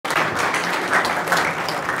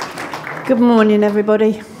Good morning,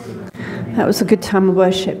 everybody. That was a good time of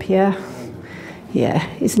worship, yeah? Yeah,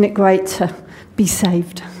 isn't it great to be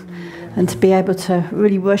saved and to be able to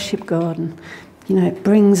really worship God? And, you know, it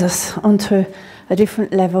brings us onto a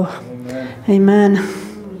different level. Amen.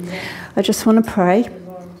 I just want to pray.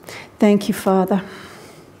 Thank you, Father.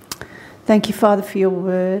 Thank you, Father, for your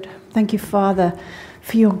word. Thank you, Father,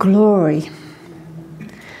 for your glory.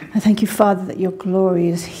 I thank you, Father, that your glory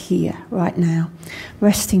is here right now,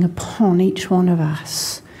 resting upon each one of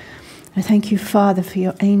us. I thank you, Father, for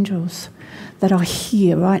your angels that are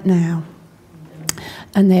here right now.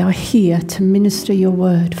 And they are here to minister your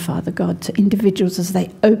word, Father God, to individuals as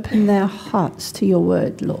they open their hearts to your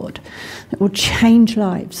word, Lord. That will change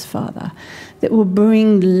lives, Father. That will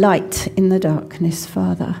bring light in the darkness,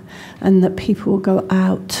 Father. And that people will go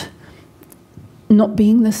out not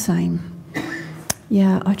being the same.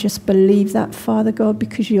 Yeah, I just believe that, Father God,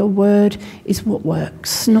 because your word is what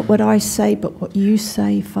works. Not what I say, but what you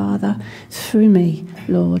say, Father, through me,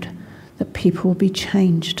 Lord, that people will be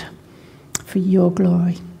changed for your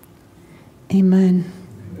glory. Amen.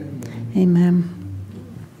 Amen.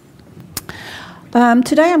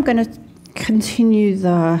 Today I'm going to continue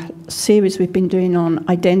the series we've been doing on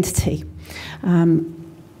identity. I'm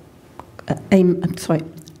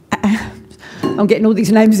getting all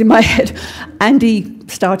these names in my head. Andy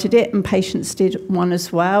started it and Patience did one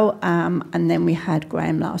as well. And then we had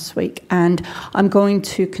Graham last week. And I'm going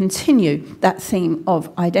to continue that theme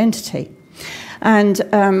of identity. And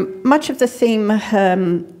much of the theme,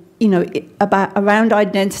 around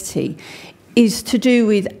identity is to do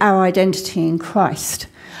with our identity in Christ.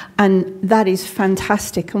 And that is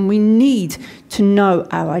fantastic, and we need to know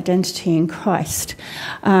our identity in Christ.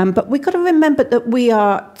 But we've got to remember that we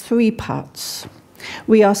are three parts.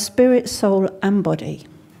 We are spirit, soul, and body.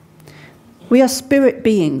 We are spirit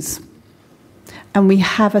beings, and we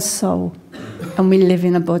have a soul, and we live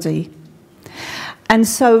in a body. And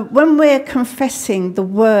so when we're confessing the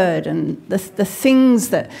word and the things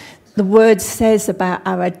that the word says about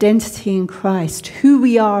our identity in Christ, who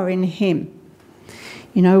we are in him,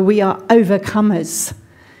 you know, we are overcomers.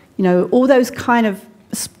 You know, all those kind of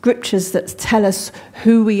scriptures that tell us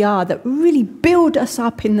who we are, that really build us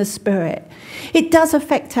up in the spirit. It does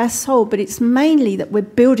affect our soul, but it's mainly that we're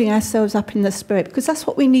building ourselves up in the spirit, because that's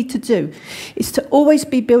what we need to do, is to always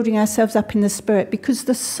be building ourselves up in the spirit, because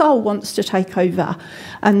the soul wants to take over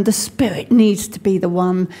and the spirit needs to be the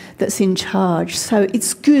one that's in charge. So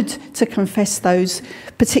it's good to confess those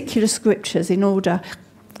particular scriptures in order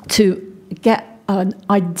to get an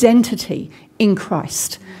identity in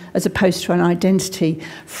Christ, as opposed to an identity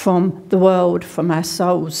from the world, from our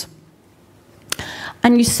souls.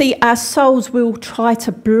 And you see, our souls will try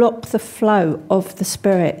to block the flow of the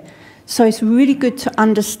Spirit. So it's really good to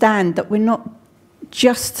understand that we're not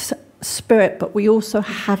just spirit, but we also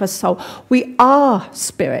have a soul. We are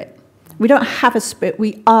spirit. We don't have a spirit,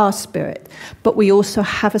 we are spirit, but we also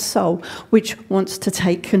have a soul which wants to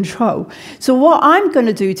take control. So what I'm going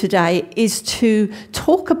to do today is to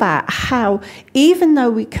talk about how, even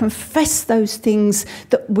though we confess those things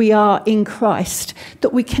that we are in Christ,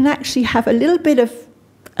 that we can actually have a little bit of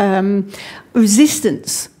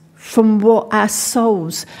resistance from what our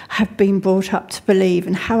souls have been brought up to believe,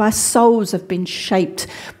 and how our souls have been shaped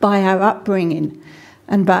by our upbringing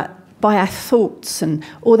and by our thoughts and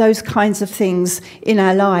all those kinds of things in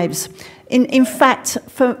our lives. In fact,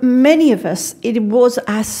 for many of us, it was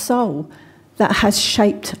our soul that has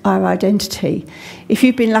shaped our identity. If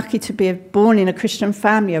you've been lucky to be born in a Christian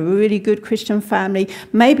family, a really good Christian family,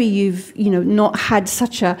 maybe you've not had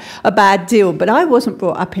such a bad deal, but I wasn't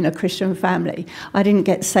brought up in a Christian family. I didn't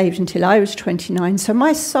get saved until I was 29, so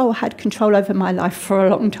my soul had control over my life for a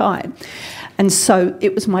long time. And so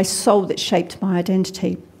it was my soul that shaped my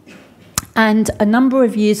identity. And a number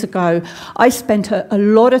of years ago, I spent a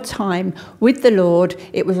lot of time with the Lord.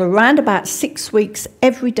 It was around about 6 weeks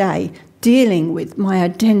every day dealing with my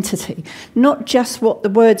identity. Not just what the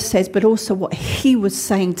word says, but also what he was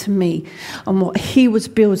saying to me and what he was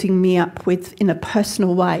building me up with in a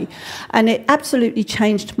personal way. And it absolutely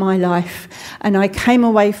changed my life. And I came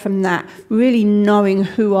away from that really knowing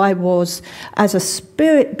who I was as a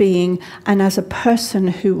spirit being and as a person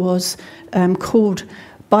who was called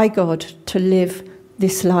by God to live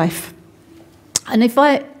this life. And if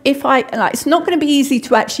I it's not going to be easy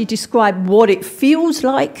to actually describe what it feels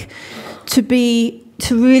like to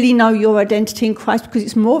really know your identity in Christ, because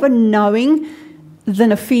it's more of a knowing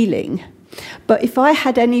than a feeling. But if I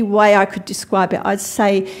had any way I could describe it, I'd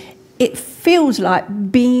say it feels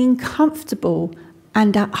like being comfortable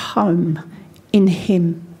and at home in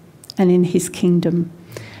him and in his kingdom.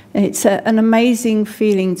 It's an amazing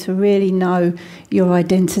feeling to really know your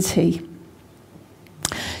identity.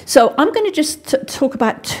 So I'm going to just talk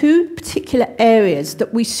about two particular areas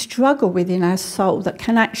that we struggle with in our soul that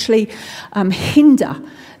can actually hinder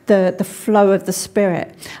the flow of the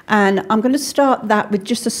Spirit. And I'm going to start that with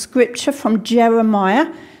just a scripture from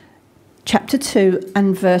Jeremiah chapter 2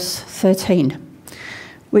 and verse 13,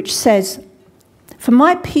 which says, "For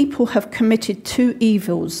my people have committed two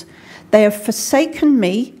evils. They have forsaken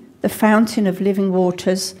me, the fountain of living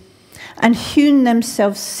waters, and hewn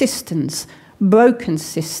themselves cisterns, broken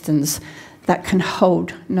cisterns that can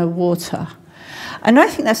hold no water." And I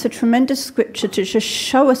think that's a tremendous scripture to just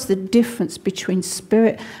show us the difference between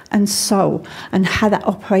spirit and soul and how that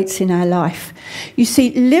operates in our life. You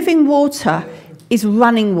see, living water is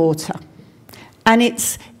running water, and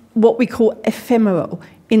it's what we call ephemeral,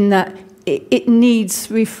 in that it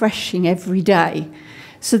needs refreshing every day.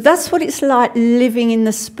 So that's what it's like living in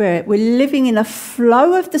the Spirit. We're living in a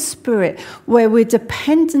flow of the Spirit where we're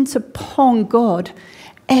dependent upon God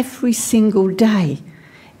every single day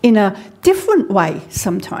in a different way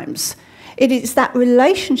sometimes. It is that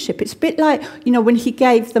relationship. It's a bit like, when he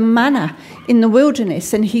gave the manna in the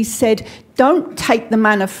wilderness and he said, don't take the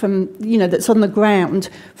manna from, that's on the ground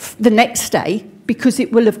the next day because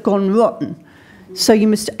it will have gone rotten. So you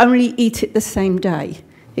must only eat it the same day,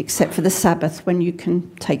 except for the Sabbath when you can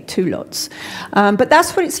take two lots. But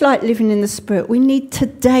that's what it's like living in the Spirit. We need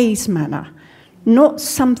today's manna, not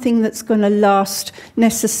something that's going to last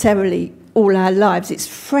necessarily all our lives. It's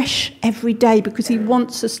fresh every day because he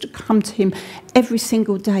wants us to come to him every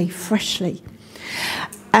single day freshly.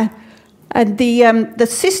 And the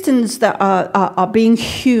cisterns that are being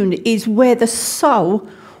hewn is where the soul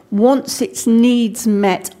wants its needs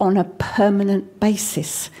met on a permanent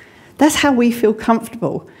basis. That's how we feel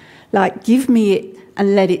comfortable. Like, give me it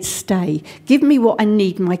and let it stay. Give me what I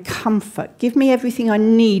need, my comfort. Give me everything I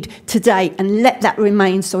need today and let that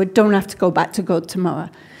remain so I don't have to go back to God tomorrow.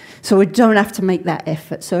 So I don't have to make that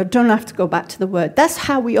effort. So I don't have to go back to the Word. That's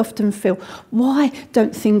how we often feel. Why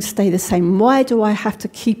don't things stay the same? Why do I have to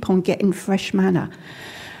keep on getting fresh manna?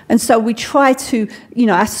 And so we try to,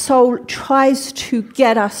 our soul tries to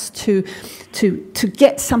get us to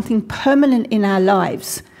get something permanent in our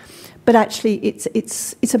lives. But actually,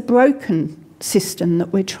 it's a broken cistern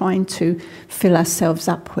that we're trying to fill ourselves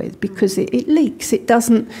up with because it leaks. It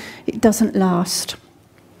doesn't last.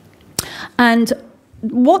 And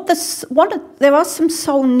there are some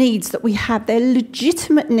soul needs that we have. They're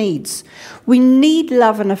legitimate needs. We need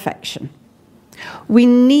love and affection. We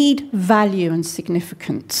need value and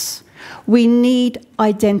significance. We need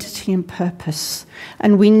identity and purpose.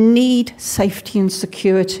 And we need safety and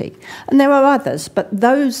security. And there are others, but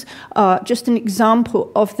those are just an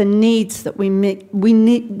example of the needs that we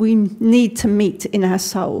need to meet in our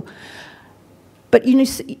soul. But you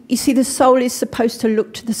see, the soul is supposed to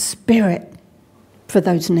look to the Spirit for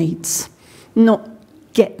those needs, not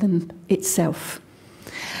get them itself.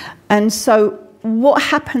 And so what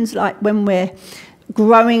happens like when we're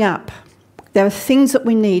growing up, there are things that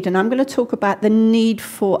we need, and I'm going to talk about the need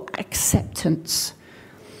for acceptance,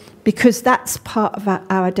 because that's part of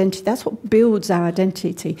our identity. That's what builds our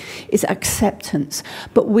identity, is acceptance.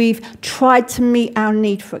 But we've tried to meet our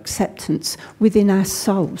need for acceptance within our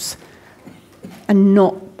souls, and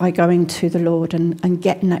not by going to the Lord and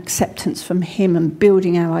getting acceptance from him and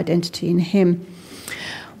building our identity in him.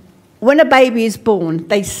 When a baby is born,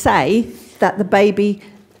 they say that the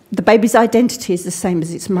baby's identity is the same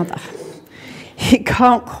as its mother. It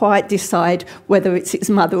can't quite decide whether it's its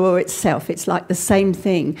mother or itself. It's like the same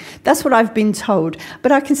thing. That's what I've been told,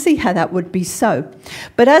 but I can see how that would be so.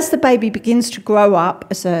 But as the baby begins to grow up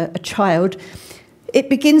as a child, it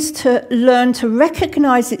begins to learn to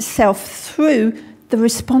recognise itself through the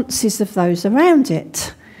responses of those around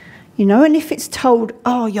it. And if it's told,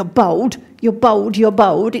 oh, you're bold, you're bold, you're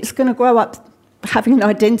bold, it's going to grow up having an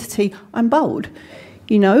identity, I'm bold.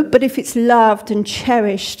 But if it's loved and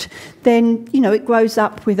cherished, then, it grows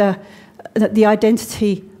up with the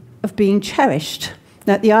identity of being cherished.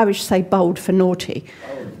 Now, the Irish say bold for naughty.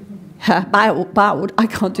 Bold. I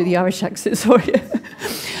can't do the Irish accent, sorry.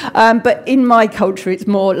 But in my culture, it's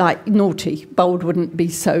more like naughty. Bold wouldn't be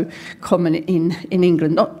so common in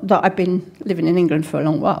England. Not that I've been living in England for a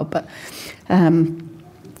long while, but...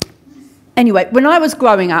 Anyway, when I was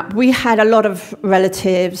growing up, we had a lot of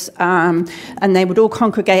relatives, and they would all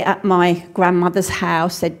congregate at my grandmother's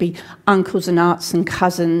house. There'd be uncles and aunts and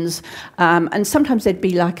cousins, and sometimes there'd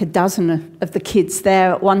be like a dozen of the kids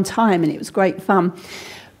there at one time, and it was great fun.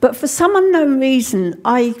 But for some unknown reason,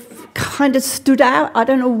 I kind of stood out. I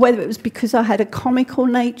don't know whether it was because I had a comical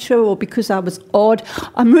nature or because I was odd.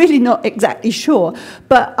 I'm really not exactly sure.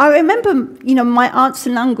 But I remember, my aunts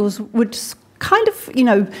and uncles would kind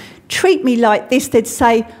of, treat me like this. They'd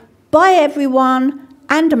say, "Bye, everyone,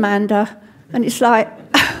 and Amanda." And it's like,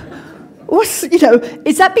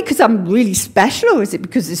 is that because I'm really special, or is it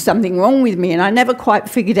because there's something wrong with me? And I never quite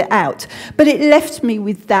figured it out. But it left me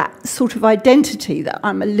with that sort of identity that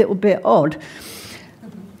I'm a little bit odd.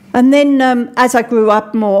 And then as I grew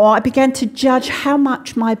up more, I began to judge how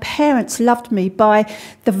much my parents loved me by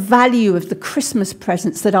the value of the Christmas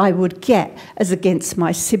presents that I would get as against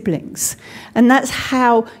my siblings. And that's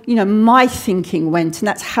how, my thinking went, and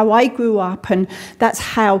that's how I grew up, and that's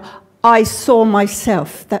how I saw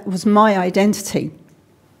myself. That was my identity,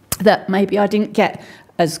 that maybe I didn't get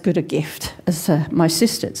as good a gift as my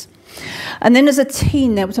sisters. And then as a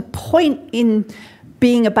teen, there was a point in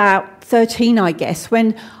being about 13, I guess,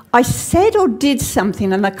 when I said or did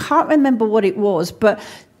something, and I can't remember what it was, but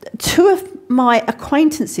two of my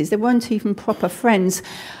acquaintances, they weren't even proper friends,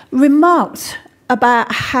 remarked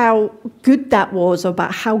about how good that was, or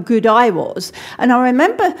about how good I was. And I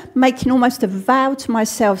remember making almost a vow to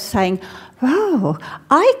myself saying, "Oh,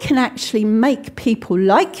 I can actually make people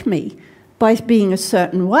like me by being a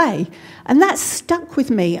certain way." And that stuck with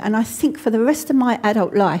me, and I think for the rest of my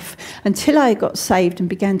adult life, until I got saved and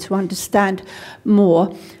began to understand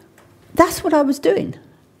more, that's what I was doing.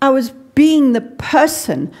 I was being the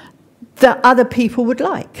person that other people would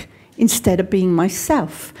like, instead of being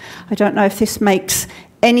myself. I don't know if this makes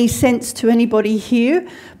any sense to anybody here,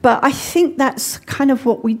 but I think that's kind of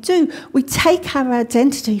what we do. We take our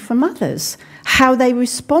identity from others, how they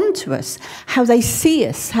respond to us, how they see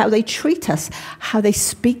us, how they treat us, how they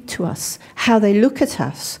speak to us, how they look at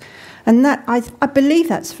us. And that I believe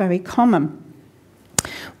that's very common.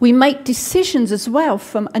 We make decisions as well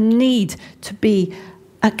from a need to be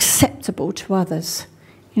acceptable to others.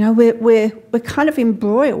 We're kind of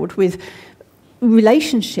embroiled with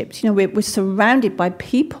relationships. We're surrounded by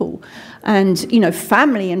people and,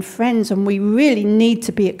 family and friends, and we really need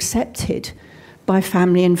to be accepted by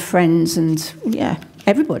family and friends and,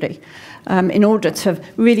 everybody, in order to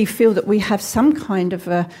really feel that we have some kind of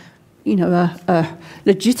a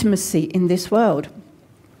legitimacy in this world.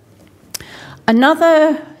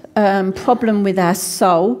 Another problem with our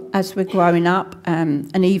soul as we're growing up,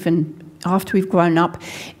 and even after we've grown up,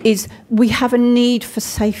 is we have a need for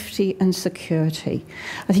safety and security.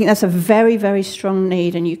 I think that's a very, very strong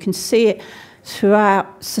need, and you can see it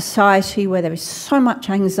throughout society where there is so much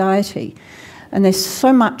anxiety and there's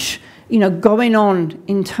so much, going on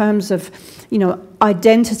in terms of,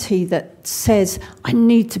 identity that says, I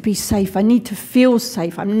need to be safe, I need to feel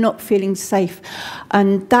safe, I'm not feeling safe.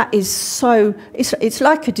 And that is so, it's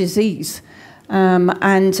like a disease,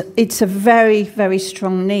 and it's a very, very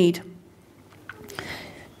strong need.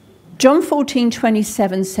 John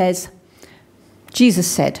 14:27 says, Jesus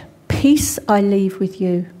said, "Peace I leave with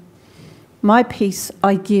you. My peace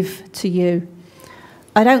I give to you.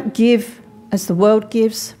 I don't give as the world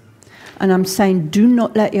gives." And I'm saying, do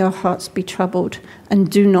not let your hearts be troubled, and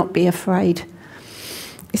do not be afraid.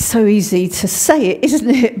 It's so easy to say it, isn't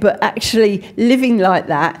it? But actually living like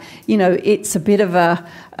that, it's a bit of a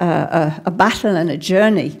battle and a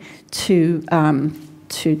journey to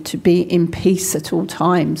be in peace at all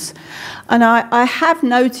times. And I have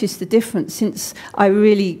noticed the difference since I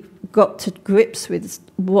really got to grips with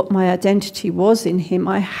what my identity was in him.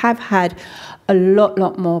 I have had a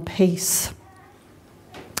lot more peace.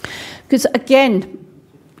 Because again,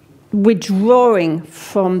 we're drawing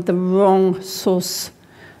from the wrong source.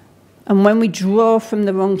 And when we draw from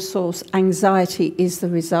the wrong source, anxiety is the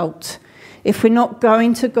result. If we're not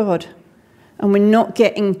going to God and we're not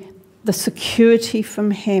getting the security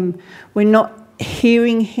from him, we're not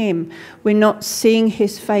hearing him, we're not seeing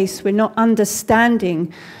his face, we're not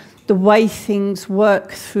understanding the way things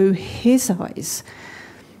work through his eyes,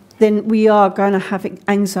 then we are going to have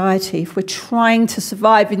anxiety. If we're trying to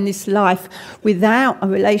survive in this life without a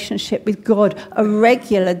relationship with God, a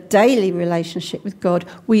regular daily relationship with God,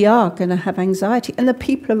 we are going to have anxiety. And the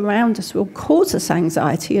people around us will cause us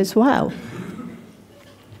anxiety as well.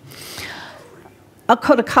 I've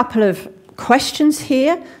got a couple of questions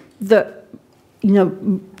here that,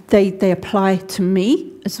 they apply to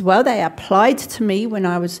me as well. They applied to me when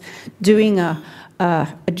I was doing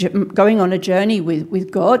going on a journey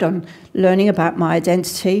with God, on learning about my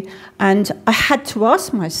identity, and I had to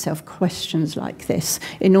ask myself questions like this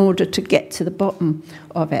in order to get to the bottom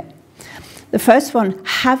of it. The first one,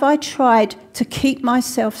 have I tried to keep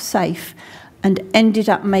myself safe and ended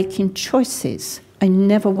up making choices I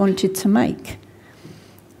never wanted to make.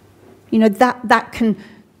 You know, that can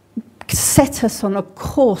set us on a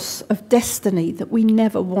course of destiny that we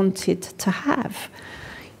never wanted to have.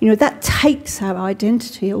 You know, that takes our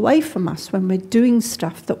identity away from us when we're doing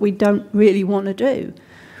stuff that we don't really want to do.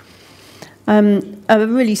 A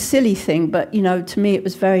really silly thing, but, you know, to me it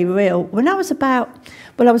was very real. When I was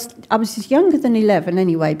I was younger than 11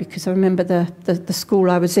 anyway, because I remember the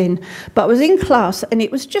school I was in. But I was in class, and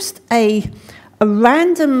it was just a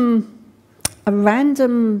random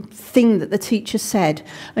thing that the teacher said.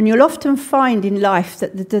 And you'll often find in life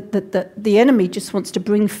that the enemy just wants to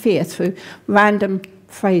bring fear through random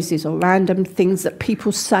phrases or random things that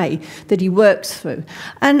people say that he works through.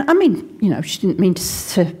 And I mean, you know, she didn't mean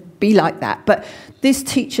to be like that, but this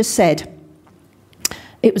teacher said,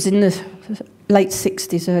 it was in the late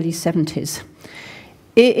 60s, early 70s,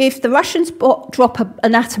 if the Russians drop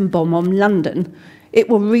an atom bomb on London, it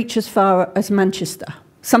will reach as far as Manchester.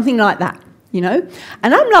 Something like that, you know?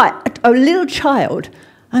 And I'm like a little child,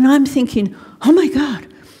 and I'm thinking, oh my God,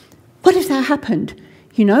 what if that happened?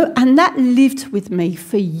 You know? And that lived with me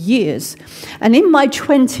for years. And in my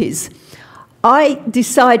 20s, I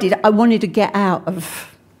decided I wanted to get out of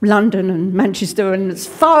London and Manchester and as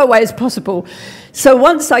far away as possible. So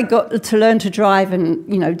once I got to learn to drive and,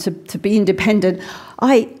 you know, to be independent,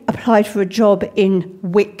 I applied for a job in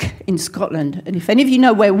Wick in Scotland. And if any of you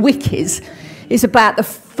know where Wick is, it's about the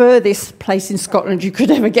furthest place in Scotland you could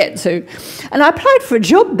ever get to. And I applied for a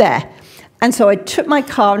job there. And so I took my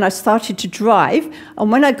car and I started to drive.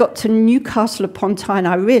 And when I got to Newcastle upon Tyne,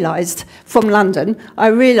 I realised, from London, I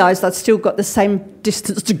realised I'd still got the same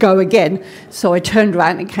distance to go again. So I turned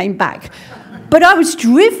around and came back. But I was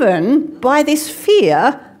driven by this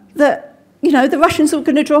fear that, you know, the Russians were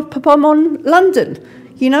going to drop a bomb on London,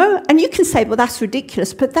 you know? And you can say, well, that's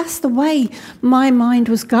ridiculous. But that's the way my mind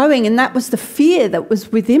was going. And that was the fear that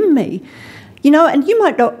was within me, you know? And you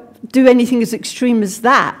might not do anything as extreme as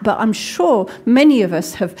that, but I'm sure many of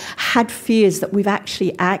us have had fears that we've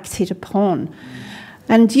actually acted upon.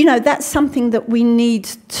 And, you know, that's something that we need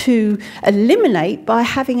to eliminate by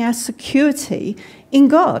having our security in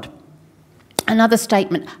God. Another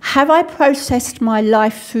statement, have I processed my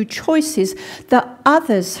life through choices that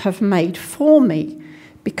others have made for me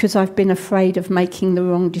because I've been afraid of making the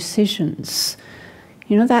wrong decisions?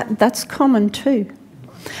 You know, that's common too.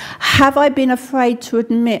 Have I been afraid to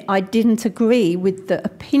admit I didn't agree with the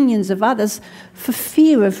opinions of others for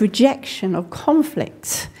fear of rejection or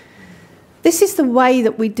conflict? This is the way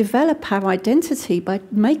that we develop our identity, by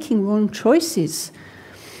making wrong choices.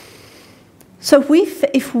 So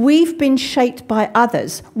if we've been shaped by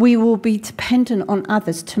others, we will be dependent on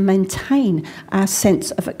others to maintain our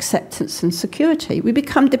sense of acceptance and security. We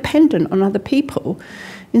become dependent on other people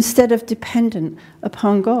instead of dependent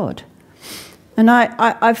upon God. And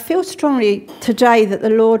I feel strongly today that the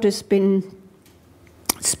Lord has been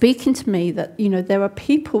speaking to me that, you know, there are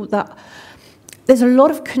people that there's a lot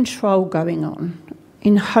of control going on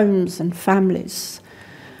in homes and families.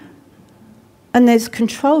 And there's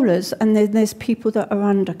controllers, and then there's people that are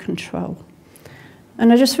under control.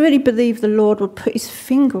 And I just really believe the Lord would put his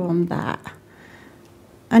finger on that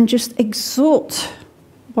and just exhort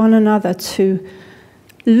one another to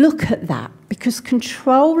look at that, because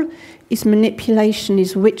control is manipulation,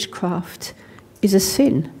 is witchcraft, is a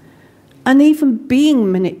sin. And even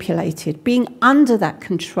being manipulated, being under that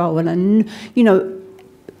control and, you know,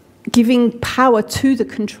 giving power to the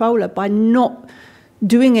controller by not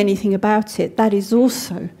doing anything about it, that is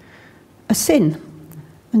also a sin.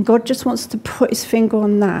 And God just wants to put his finger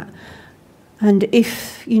on that. And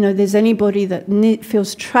if, you know, there's anybody that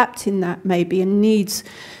feels trapped in that maybe and needs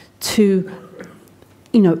to,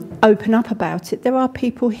 you know, open up about it, there are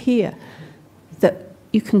people here that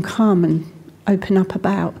you can come and open up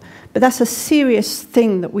about. But that's a serious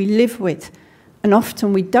thing that we live with. And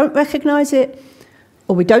often we don't recognise it,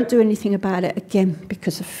 or we don't do anything about it, again,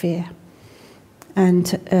 because of fear.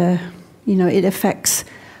 And, you know, it affects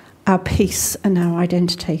our peace and our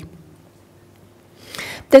identity.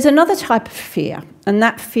 There's another type of fear, and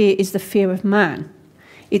that fear is the fear of man.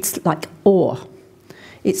 It's like awe.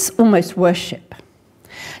 It's almost worship.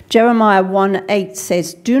 Jeremiah 1:8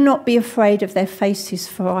 says, "Do not be afraid of their faces,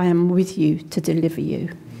 for I am with you to deliver you."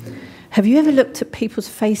 Have you ever looked at people's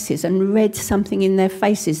faces and read something in their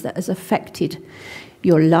faces that has affected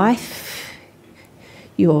your life,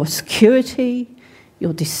 your security,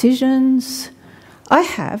 your decisions? I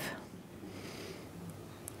have.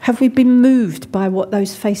 Have we been moved by what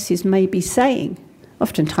those faces may be saying?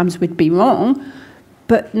 Oftentimes we'd be wrong,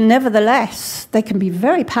 but nevertheless, they can be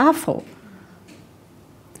very powerful.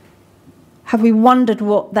 Have we wondered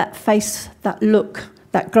what that face, that look,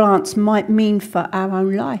 that glance might mean for our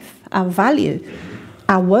own life, our value,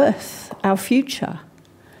 our worth, our future?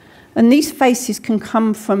 And these faces can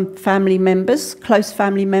come from family members, close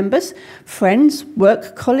family members, friends,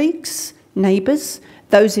 work colleagues, neighbours,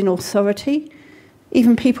 those in authority,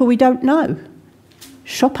 even people we don't know,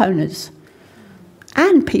 shop owners,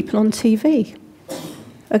 and people on TV.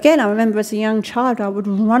 Again, I remember as a young child, I would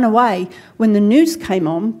run away when the news came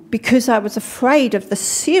on because I was afraid of the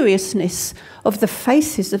seriousness of the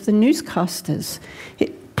faces of the newscasters.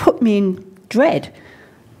 It put me in dread,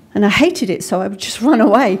 and I hated it, so I would just run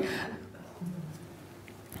away.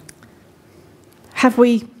 Have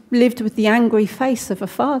we lived with the angry face of a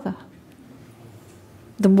father?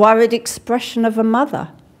 The worried expression of a mother?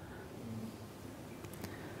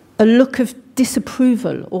 A look of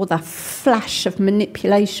disapproval or the flash of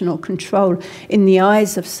manipulation or control in the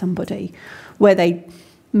eyes of somebody where they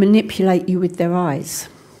manipulate you with their eyes?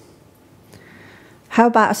 How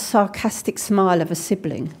about a sarcastic smile of a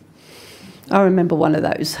sibling? I remember one of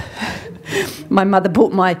those. My mother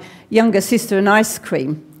bought my younger sister an ice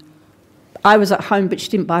cream. I was at home, but she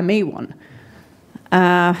didn't buy me one.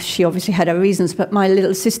 She obviously had her reasons, but my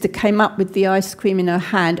little sister came up with the ice cream in her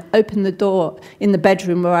hand, opened the door in the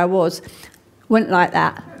bedroom where I was, went like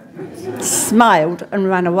that, smiled and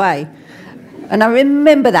ran away. And I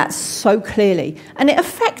remember that so clearly. And it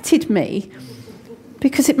affected me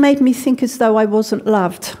because it made me think as though I wasn't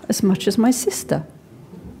loved as much as my sister.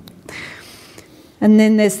 And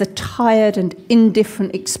then there's the tired and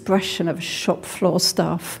indifferent expression of a shop floor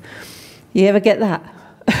staff. You ever get that?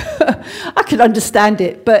 I can understand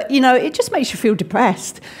it, but, you know, it just makes you feel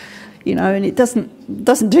depressed, you know, and it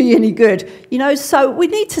doesn't do you any good. You know, so we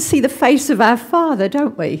need to see the face of our Father,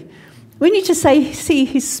 don't we? We need to see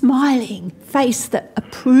his smiling face that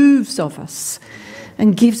approves of us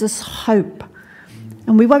and gives us hope.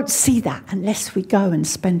 And we won't see that unless we go and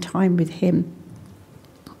spend time with him.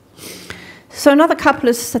 So another couple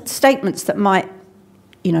of statements that might,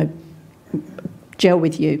 you know, gel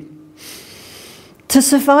with you. To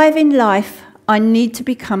survive in life, I need to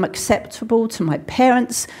become acceptable to my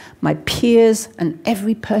parents, my peers, and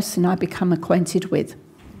every person I become acquainted with.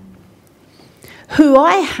 Who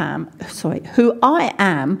I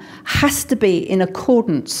am has to be in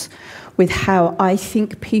accordance with how I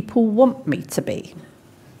think people want me to be.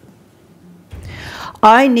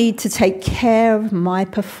 I need to take care of my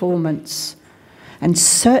performance and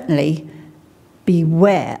certainly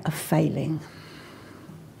beware of failing.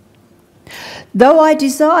 Though I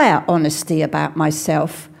desire honesty about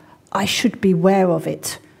myself, I should beware of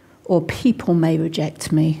it, or people may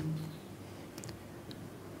reject me.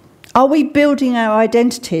 Are we building our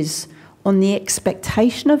identities on the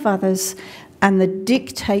expectation of others and the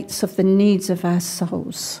dictates of the needs of our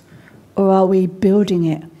souls? Or are we building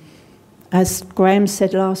it, as Graham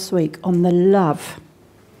said last week, on the love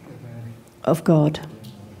of God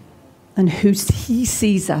and who he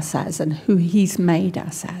sees us as and who he's made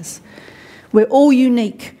us as? We're all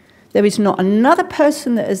unique. There is not another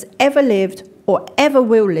person that has ever lived or ever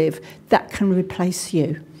will live that can replace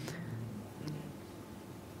you.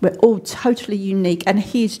 We're all totally unique, and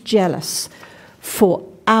he is jealous for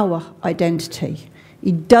our identity.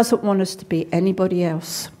 He doesn't want us to be anybody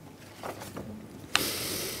else.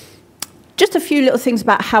 Just a few little things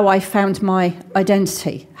about how I found my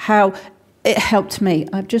identity, how it helped me.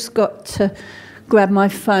 I've just got to grab my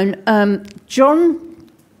phone. John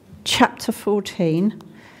chapter 14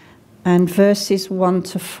 and verses 1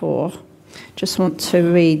 to 4. Just want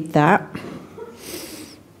to read that.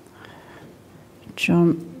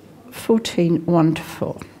 John 14, 1 to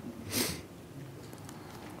 4.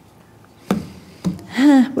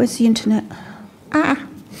 Where's the internet?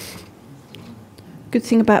 Good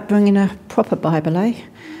thing about bringing a proper Bible, eh?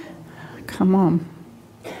 Come on.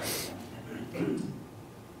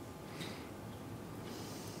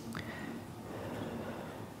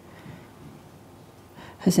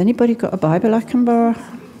 Has anybody got a Bible I can borrow?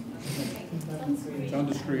 It's on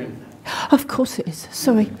the screen. Of course it is.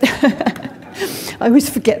 Sorry. I always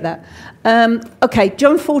forget that. Okay,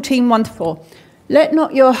 John 14, 1 to 4. Let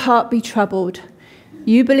not your heart be troubled.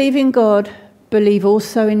 You believe in God, believe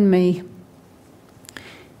also in me.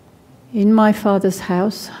 In my Father's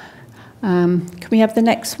house. Can we have the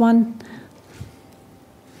next one?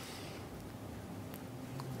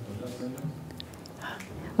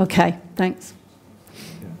 Okay, thanks.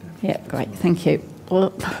 Yeah, great, thank you.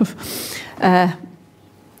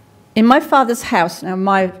 In my Father's house, now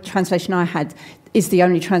my translation I had, is the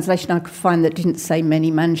only translation I could find that didn't say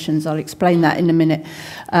many mansions. I'll explain that in a minute.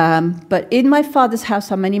 But in my Father's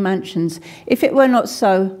house are many mansions. If it were not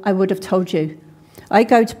so, I would have told you. I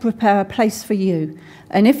go to prepare a place for you.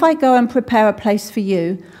 And if I go and prepare a place for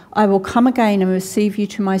you, I will come again and receive you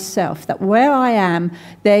to myself, that where I am,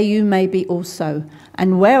 there you may be also.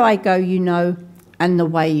 And where I go, you know, and the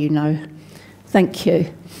way you know. Thank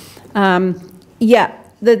you.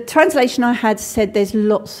 The translation I had said there's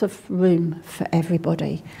lots of room for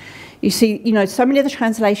everybody. You see, so many of the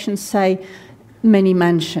translations say many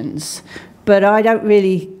mansions, but I don't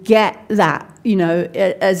really get that,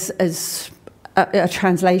 as a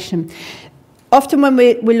translation. Often when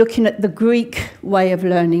we're looking at the Greek way of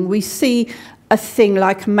learning, we see a thing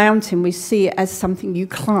like a mountain, we see it as something you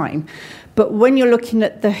climb. But when you're looking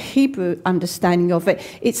at the Hebrew understanding of it,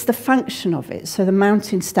 it's the function of it. So the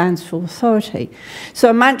mountain stands for authority. So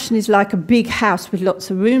a mansion is like a big house with lots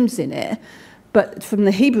of rooms in it. But from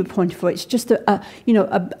the Hebrew point of view, it's just a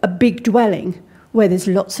big dwelling where there's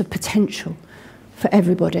lots of potential for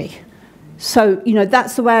everybody. So,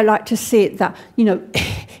 that's the way I like to see it, that,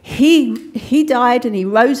 he died and he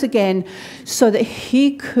rose again so that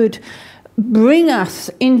he could bring us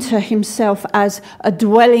into himself as a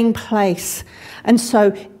dwelling place. And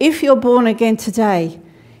so if you're born again today,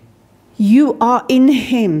 you are in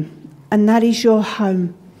him, and that is your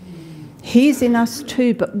home. He's in us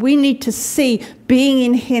too, but we need to see being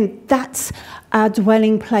in him, that's our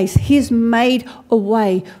dwelling place. He's made a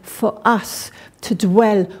way for us to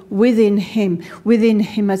dwell within him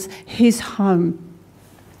as his home.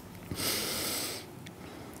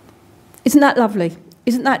 Isn't that lovely?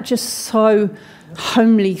 Isn't that just so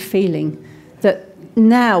homely feeling that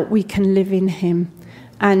now we can live in him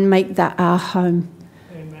and make that our home?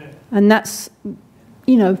 Amen. And that's,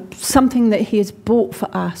 something that he has bought for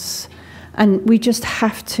us. And we just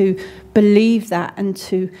have to believe that and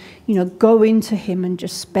to, go into him and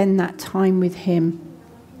just spend that time with him.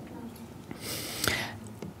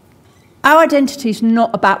 Our identity is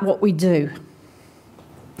not about what we do.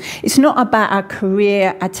 It's not about our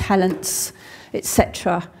career, our talents,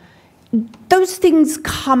 etc. Those things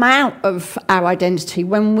come out of our identity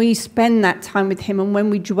when we spend that time with him and when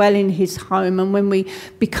we dwell in his home and when we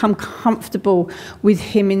become comfortable with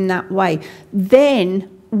him in that way. Then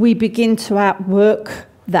we begin to outwork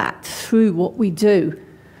that through what we do.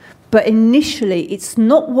 But initially, it's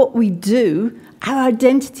not what we do. Our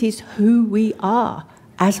identity is who we are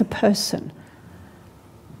as a person.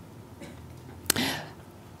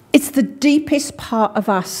 It's the deepest part of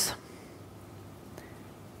us.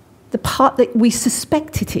 The part that we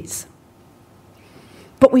suspect it is.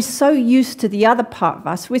 But we're so used to the other part of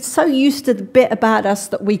us, we're so used to the bit about us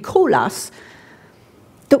that we call us,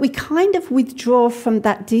 that we kind of withdraw from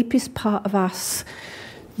that deepest part of us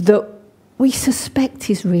that we suspect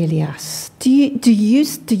is really us. Do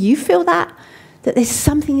you feel that? That there's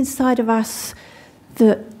something inside of us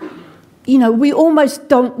that, we almost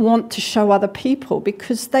don't want to show other people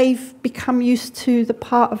because they've become used to the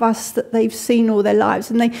part of us that they've seen all their lives,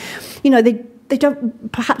 and they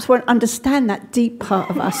don't, perhaps won't understand that deep part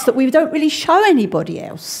of us that we don't really show anybody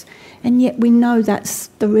else, and yet we know that's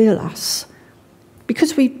the real us.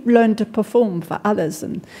 Because we've learned to perform for others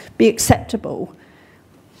and be acceptable,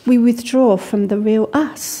 we withdraw from the real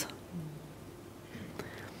us.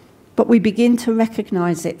 But we begin to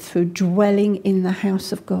recognise it through dwelling in the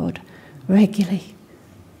house of God regularly,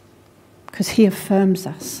 because he affirms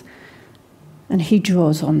us and he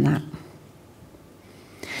draws on that.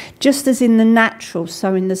 Just as in the natural,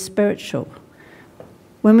 so in the spiritual.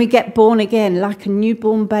 When we get born again, like a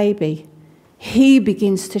newborn baby, he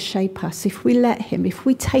begins to shape us. If we let him, if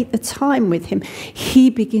we take the time with him, he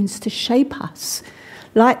begins to shape us.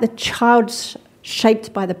 Like the child's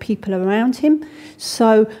shaped by the people around him,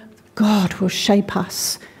 so God will shape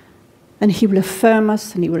us. And he will affirm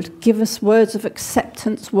us, and he will give us words of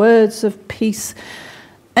acceptance, words of peace.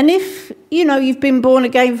 And if, you've been born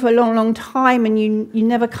again for a long, long time and you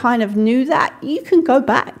never kind of knew that, you can go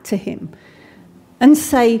back to him and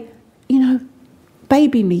say,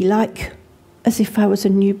 baby me like as if I was a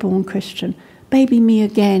newborn Christian. Baby me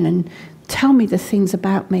again and tell me the things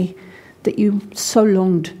about me that you so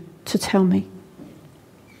longed to tell me.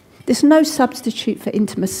 There's no substitute for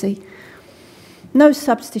intimacy. No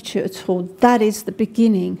substitute at all. That is the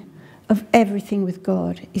beginning of everything with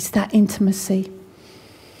God, is that intimacy.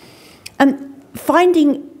 And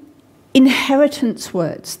finding inheritance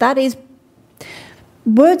words, that is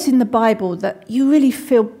words in the Bible that you really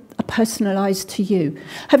feel are personalised to you.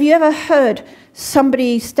 Have you ever heard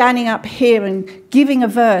somebody standing up here and giving a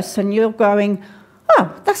verse and you're going,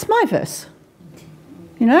 oh, that's my verse?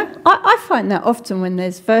 You know, I find that often when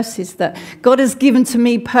there's verses that God has given to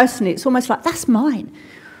me personally, it's almost like, that's mine.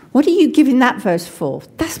 What are you giving that verse for?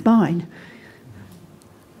 That's mine.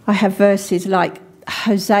 I have verses like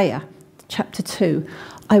Hosea chapter 2.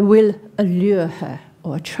 I will allure her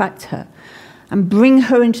or attract her and bring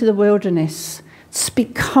her into the wilderness,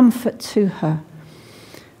 speak comfort to her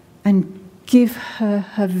and give her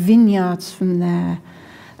her vineyards from there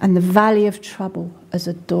and the valley of trouble as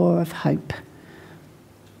a door of hope.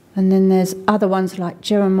 And then there's other ones like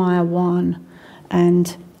Jeremiah 1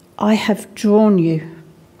 and I have drawn you.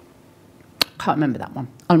 Can't remember that one.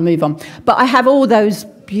 I'll move on. But I have all those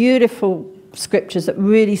beautiful scriptures that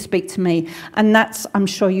really speak to me. And that's, I'm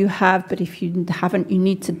sure you have, but if you haven't, you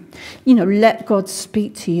need to, let God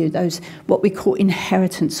speak to you, those what we call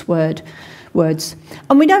inheritance words.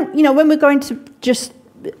 And we don't, when we're going to just,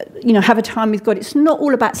 have a time with God, it's not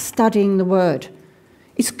all about studying the word.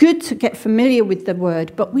 It's good to get familiar with the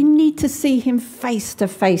word, but we need to see him face to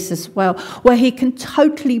face as well, where he can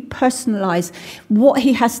totally personalize what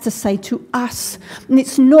he has to say to us. And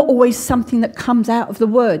it's not always something that comes out of the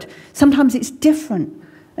word. Sometimes it's different,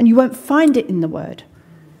 and you won't find it in the word.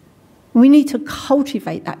 We need to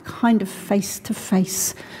cultivate that kind of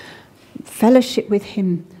face-to-face fellowship with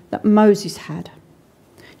him that Moses had.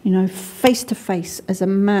 Face-to-face as a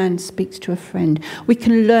man speaks to a friend. We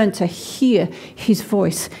can learn to hear his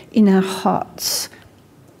voice in our hearts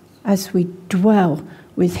as we dwell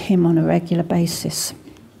with him on a regular basis.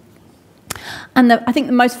 And I think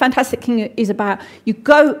the most fantastic thing is about you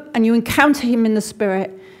go and you encounter him in the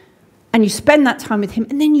spirit and you spend that time with him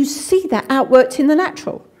and then you see that outworked in the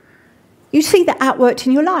natural. You see that outworked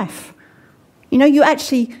in your life. You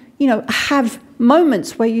actually, have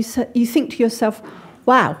moments where you think to yourself,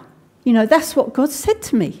 wow, that's what God said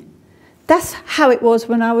to me. That's how it was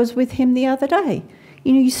when I was with him the other day.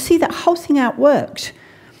 You see that whole thing outworked.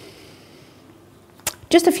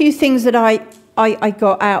 Just a few things that I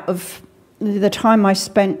got out of the time I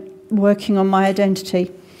spent working on my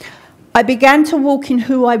identity. I began to walk in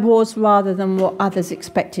who I was rather than what others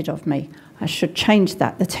expected of me. I should change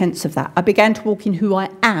that, the tense of that. I began to walk in who I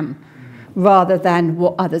am rather than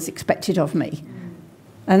what others expected of me.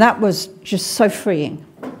 And that was just so freeing.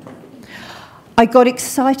 I got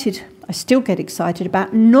excited, I still get excited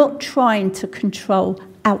about not trying to control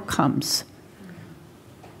outcomes,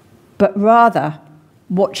 but rather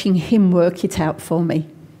watching him work it out for me.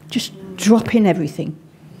 Just dropping everything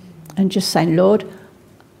and just saying, Lord,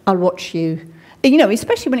 I'll watch you.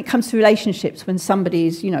 Especially when it comes to relationships, when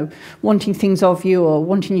somebody's, wanting things of you or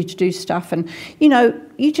wanting you to do stuff. And,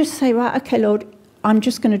 you just say, right, okay, Lord, I'm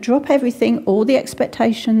just going to drop everything, all the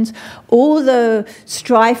expectations, all the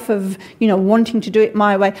strife of, wanting to do it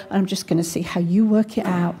my way. And I'm just going to see how you work it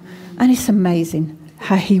out. And it's amazing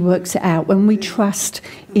how he works it out when we trust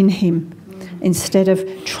in him instead of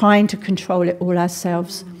trying to control it all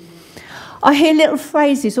ourselves. I hear little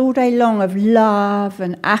phrases all day long of love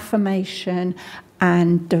and affirmation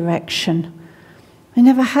and direction. I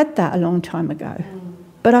never had that a long time ago,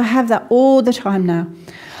 but I have that all the time now.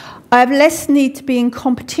 I have less need to be in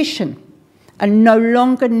competition and no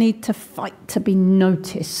longer need to fight to be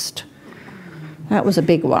noticed. That was a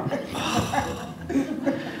big one.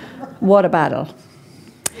 What a battle.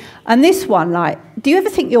 And this one, do you ever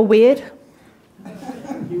think you're weird?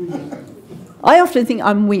 I often think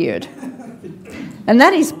I'm weird. And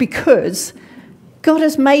that is because God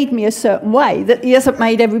has made me a certain way that he hasn't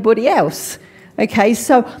made everybody else. Okay,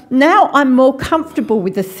 so now I'm more comfortable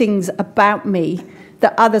with the things about me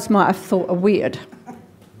that others might have thought are weird.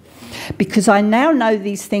 Because I now know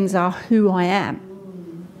these things are who I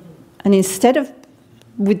am. And instead of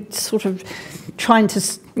with sort of trying to,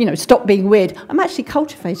 stop being weird, I'm actually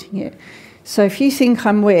cultivating it. So if you think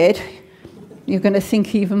I'm weird, you're going to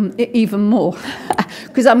think even more.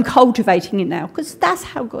 Because I'm cultivating it now. Because that's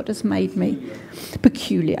how God has made me.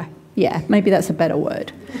 Peculiar. Yeah, maybe that's a better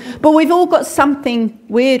word. But we've all got something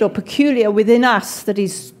weird or peculiar within us that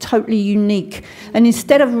is totally unique. And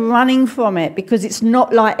instead of running from it because it's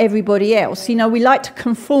not like everybody else, we like to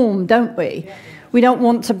conform, don't we? We don't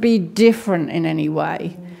want to be different in any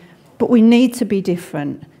way. But we need to be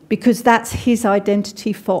different because that's his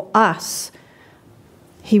identity for us.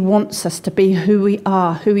 He wants us to be who we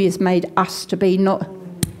are, who he has made us to be, not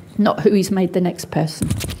who he's made the next person.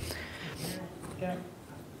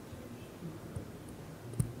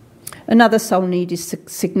 Another soul need is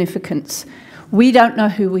significance. We don't know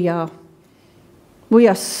who we are. We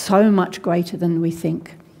are so much greater than we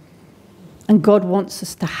think. And God wants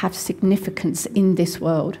us to have significance in this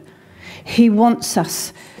world. He wants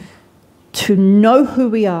us to know who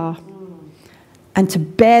we are and to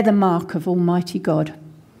bear the mark of Almighty God.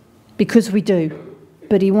 because we do.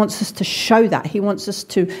 But he wants us to show that. He wants us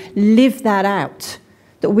to live that out,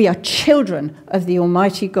 that we are children of the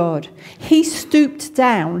Almighty God. He stooped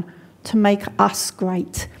down to make us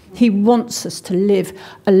great. He wants us to live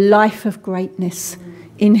a life of greatness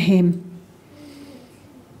in him.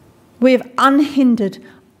 We have unhindered,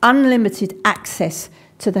 unlimited access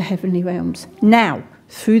to the heavenly realms now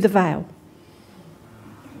through the veil.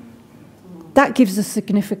 That gives us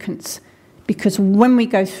significance, because when we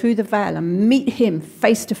go through the veil and meet him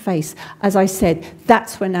face to face, as I said,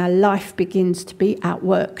 that's when our life begins to be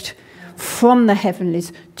outworked from the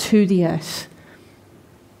heavenlies to the earth.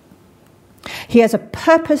 He has a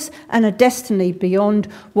purpose and a destiny beyond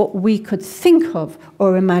what we could think of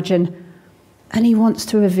or imagine, and he wants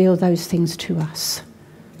to reveal those things to us.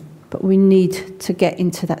 But we need to get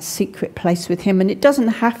into that secret place with him. And it doesn't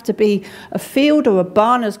have to be a field or a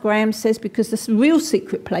barn, as Graham says, because the real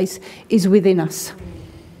secret place is within us.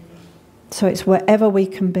 So it's wherever we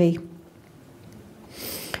can be.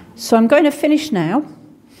 So I'm going to finish now.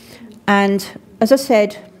 And as I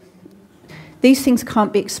said, these things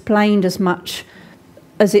can't be explained as much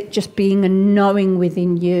as it just being a knowing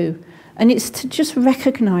within you. And it's to just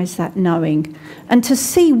recognise that knowing and to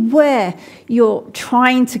see where you're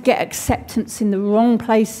trying to get acceptance in the wrong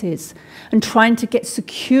places and trying to get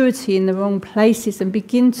security in the wrong places, and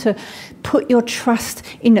begin to put your trust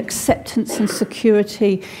in acceptance and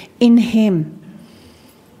security in him.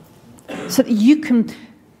 So that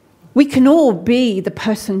we can all be the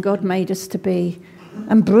person God made us to be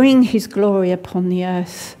and bring his glory upon the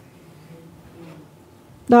earth.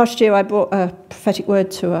 Last year I brought a prophetic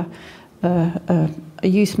word to a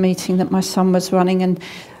youth meeting that my son was running, and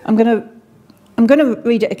I'm going to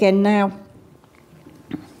read it again now.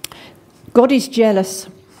 God is jealous.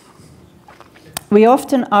 We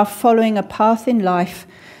often are following a path in life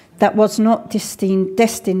that was not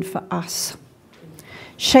destined for us,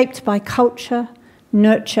 shaped by culture,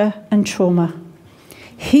 nurture, and trauma.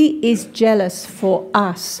 He is jealous for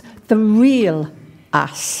us, the real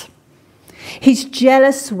us. He's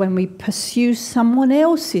jealous when we pursue someone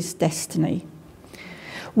else's destiny.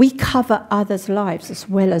 We cover others' lives as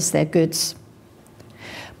well as their goods.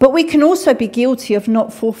 But we can also be guilty of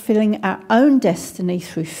not fulfilling our own destiny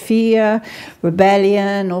through fear,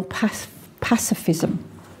 rebellion, or pacifism.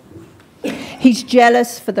 He's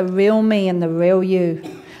jealous for the real me and the real you.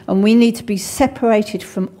 And we need to be separated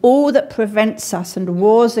from all that prevents us and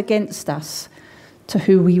wars against us to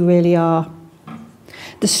who we really are.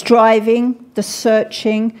 The striving, the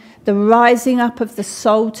searching, the rising up of the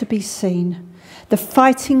soul to be seen, the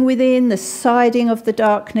fighting within, the siding of the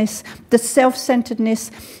darkness, the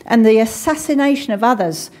self-centeredness, and the assassination of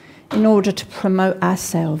others in order to promote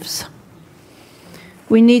ourselves.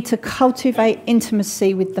 We need to cultivate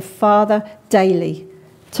intimacy with the Father daily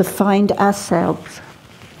to find ourselves.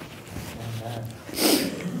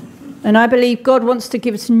 And I believe God wants to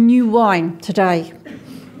give us new wine today.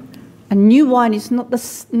 And new wine is not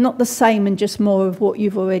the same and just more of what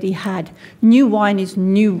you've already had. New wine is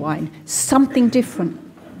new wine. Something different.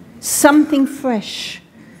 Something fresh.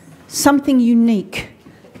 Something unique.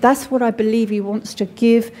 That's what I believe he wants to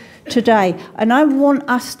give today. And I want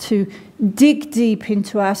us to dig deep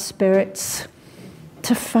into our spirits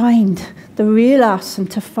to find the real us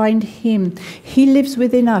and to find him. He lives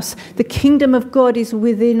within us. The kingdom of God is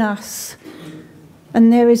within us.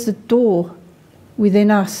 And there is a door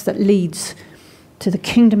within us that leads to the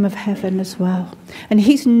kingdom of heaven as well. And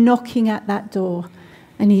he's knocking at that door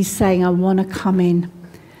and he's saying, I want to come in.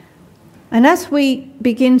 And as we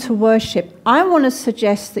begin to worship, I want to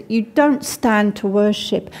suggest that you don't stand to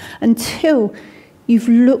worship until you've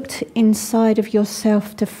looked inside of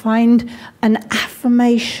yourself to find an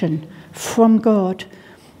affirmation from God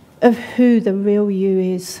of who the real you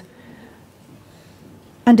is,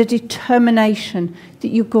 and a determination that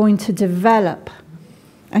you're going to develop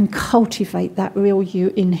and cultivate that real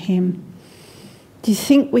you in him. Do you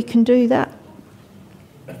think we can do that?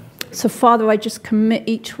 So, Father, I just commit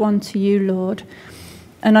each one to you, Lord.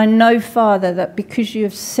 And I know, Father, that because you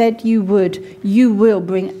have said you would, you will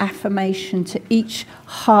bring affirmation to each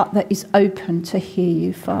heart that is open to hear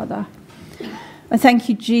you, Father. I thank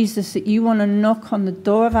you, Jesus, that you want to knock on the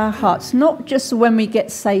door of our hearts, not just when we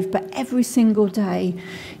get saved, but every single day.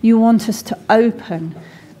 You want us to open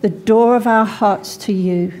the door of our hearts to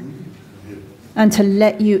you and to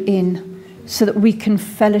let you in so that we can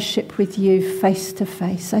fellowship with you face to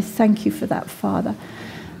face. I thank you for that, Father.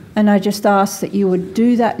 And I just ask that you would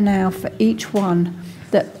do that now for each one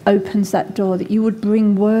that opens that door, that you would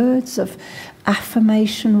bring words of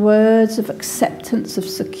affirmation, words of acceptance, of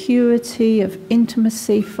security, of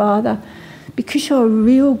intimacy, Father, because you're a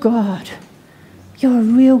real God. You're a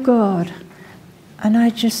real God. And I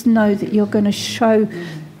just know that you're going to show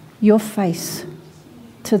your face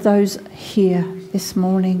to those here this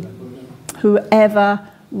morning, whoever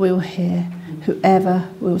will hear, whoever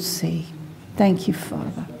will see. Thank you,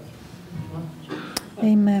 Father.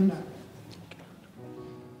 Amen.